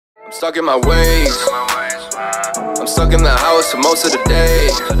I'm stuck in my ways. I'm stuck in the house for most of the day.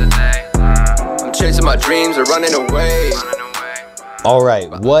 I'm chasing my dreams or running away. All right,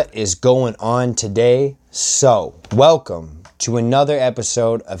 what is going on today? So, welcome to another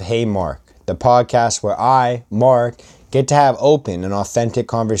episode of Hey Mark, the podcast where I, Mark, get to have open and authentic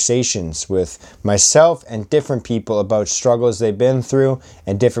conversations with myself and different people about struggles they've been through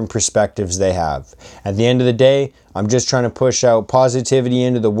and different perspectives they have. At the end of the day, I'm just trying to push out positivity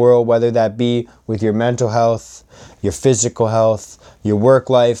into the world, whether that be with your mental health, your physical health, your work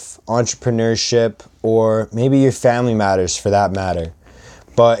life, entrepreneurship, or maybe your family matters for that matter.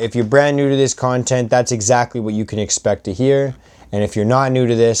 But if you're brand new to this content, that's exactly what you can expect to hear. And if you're not new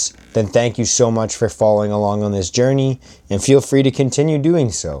to this, then thank you so much for following along on this journey and feel free to continue doing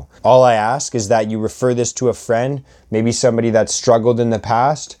so. All I ask is that you refer this to a friend, maybe somebody that's struggled in the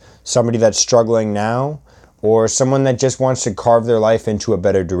past, somebody that's struggling now, or someone that just wants to carve their life into a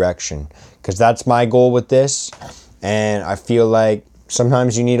better direction. Because that's my goal with this, and I feel like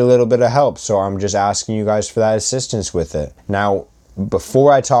sometimes you need a little bit of help, so I'm just asking you guys for that assistance with it. Now,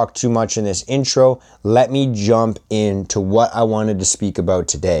 before I talk too much in this intro, let me jump into what I wanted to speak about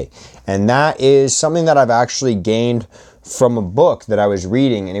today. And that is something that I've actually gained from a book that I was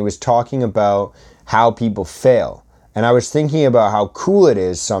reading, and it was talking about how people fail. And I was thinking about how cool it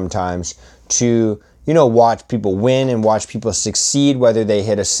is sometimes to, watch people win and watch people succeed, whether they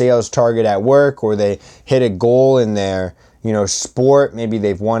hit a sales target at work or they hit a goal in their sport. Maybe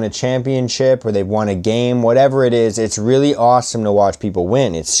they've won a championship or they've won a game, whatever it is. It's really awesome to watch people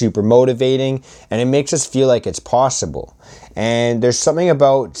win. It's super motivating and it makes us feel like it's possible. And there's something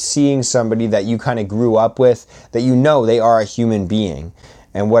about seeing somebody that you kind of grew up with that they are a human being.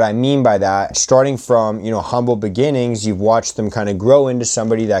 And what I mean by that, starting from, humble beginnings, you've watched them kind of grow into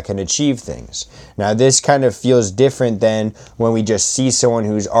somebody that can achieve things. Now, this kind of feels different than when we just see someone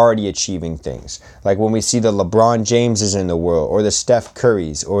who's already achieving things. Like when we see the LeBron Jameses in the world, or the Steph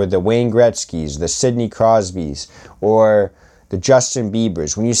Currys, or the Wayne Gretzkys, the Sidney Crosbys, or the Justin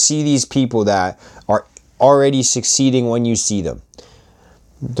Biebers. When you see these people that are already succeeding when you see them.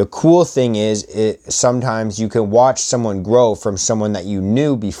 The cool thing is, sometimes you can watch someone grow from someone that you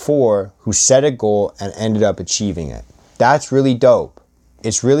knew before who set a goal and ended up achieving it. That's really dope.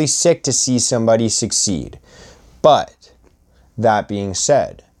 It's really sick to see somebody succeed. But, that being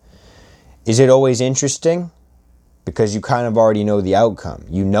said, is it always interesting? Because you kind of already know the outcome.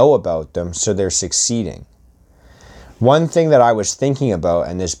 You know about them, so they're succeeding. One thing that I was thinking about,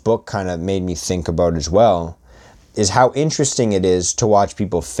 and this book kind of made me think about as well, is how interesting it is to watch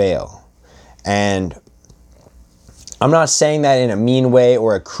people fail. And I'm not saying that in a mean way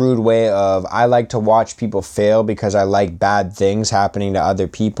or a crude way of I like to watch people fail because I like bad things happening to other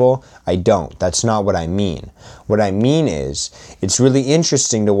people. I don't. That's not what I mean. What I mean is it's really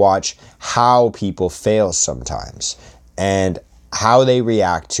interesting to watch how people fail sometimes and how they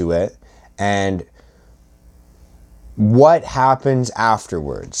react to it and what happens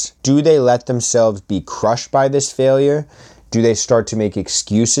afterwards. Do they let themselves be crushed by this failure? Do they start to make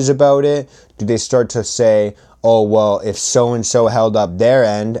excuses about it? Do they start to say, oh, well, if so-and-so held up their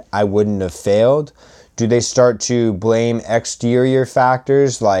end, I wouldn't have failed? Do they start to blame exterior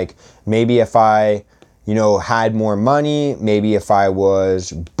factors like maybe if I, had more money, maybe if I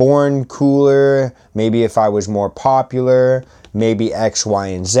was born cooler, maybe if I was more popular, maybe X, Y,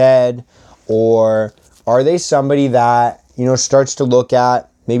 and Z, or are they somebody that, starts to look at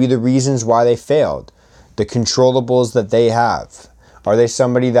maybe the reasons why they failed, the controllables that they have? Are they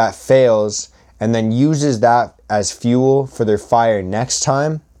somebody that fails and then uses that as fuel for their fire next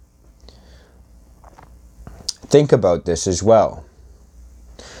time? Think about this as well.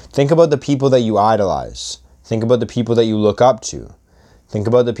 Think about the people that you idolize. Think about the people that you look up to. Think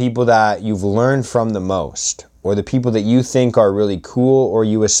about the people that you've learned from the most, or the people that you think are really cool or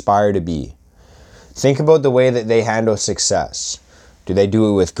you aspire to be. Think about the way that they handle success. Do they do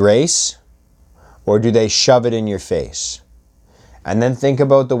it with grace, or do they shove it in your face? And then think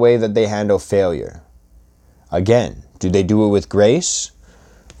about the way that they handle failure. Again, do they do it with grace,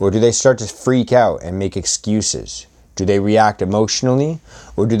 or do they start to freak out and make excuses? Do they react emotionally,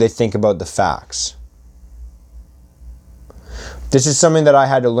 or do they think about the facts? This is something that I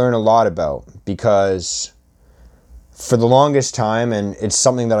had to learn a lot about because for the longest time, and it's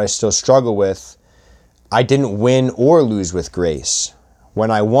something that I still struggle with, I didn't win or lose with grace.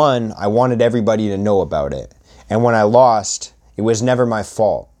 When I won, I wanted everybody to know about it. And when I lost, it was never my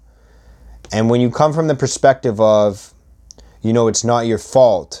fault. And when you come from the perspective of, it's not your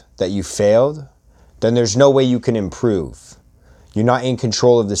fault that you failed, then there's no way you can improve. You're not in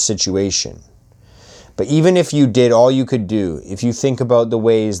control of the situation. But even if you did all you could do, if you think about the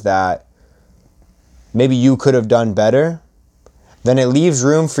ways that maybe you could have done better, then it leaves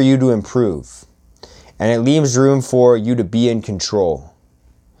room for you to improve. And it leaves room for you to be in control.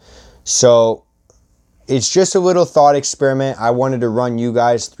 So it's just a little thought experiment I wanted to run you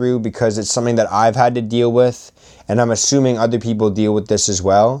guys through because it's something that I've had to deal with, and I'm assuming other people deal with this as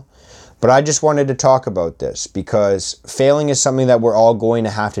well. But I just wanted to talk about this because failing is something that we're all going to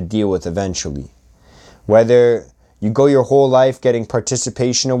have to deal with eventually. Whether you go your whole life getting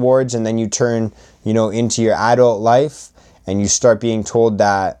participation awards and then you turn, into your adult life and you start being told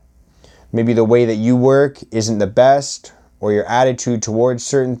that maybe the way that you work isn't the best, or your attitude towards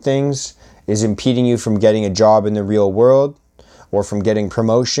certain things is impeding you from getting a job in the real world, or from getting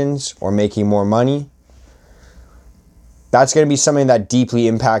promotions or making more money. That's going to be something that deeply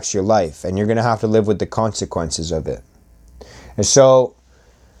impacts your life, and you're going to have to live with the consequences of it. And so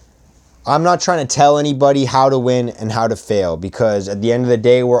I'm not trying to tell anybody how to win and how to fail, because at the end of the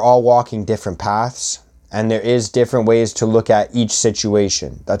day, we're all walking different paths, and there is different ways to look at each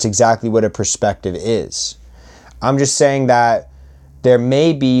situation. That's exactly what a perspective is. I'm just saying that there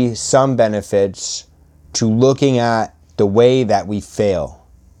may be some benefits to looking at the way that we fail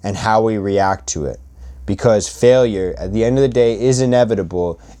and how we react to it. Because failure, at the end of the day, is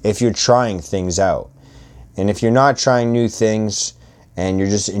inevitable if you're trying things out. And if you're not trying new things and you're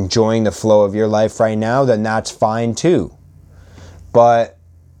just enjoying the flow of your life right now, then that's fine too. But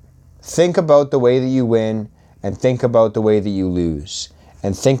think about the way that you win and think about the way that you lose.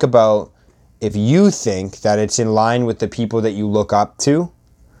 And think about if you think that it's in line with the people that you look up to,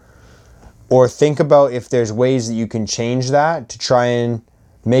 or think about if there's ways that you can change that to try and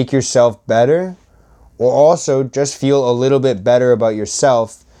make yourself better, or also just feel a little bit better about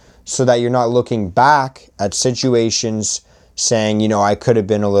yourself so that you're not looking back at situations saying, I could have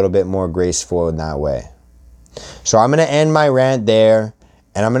been a little bit more graceful in that way. So I'm going to end my rant there,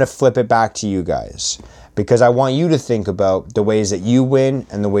 and I'm going to flip it back to you guys, because I want you to think about the ways that you win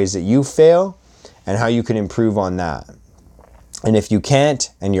and the ways that you fail and how you can improve on that. And if you can't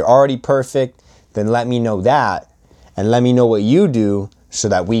and you're already perfect, then let me know that, and let me know what you do so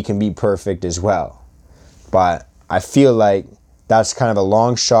that we can be perfect as well. But I feel like that's kind of a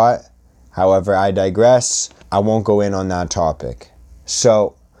long shot. However, I digress. I won't go in on that topic.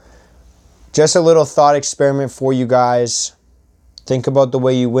 So, just a little thought experiment for you guys. Think about the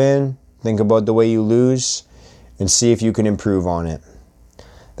way you win. Think about the way you lose. And see if you can improve on it.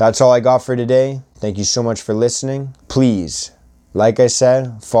 That's all I got for today. Thank you so much for listening. Please, like I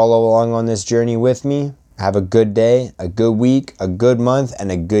said, follow along on this journey with me. Have a good day, a good week, a good month,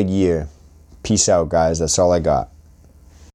 and a good year. Peace out, guys. That's all I got.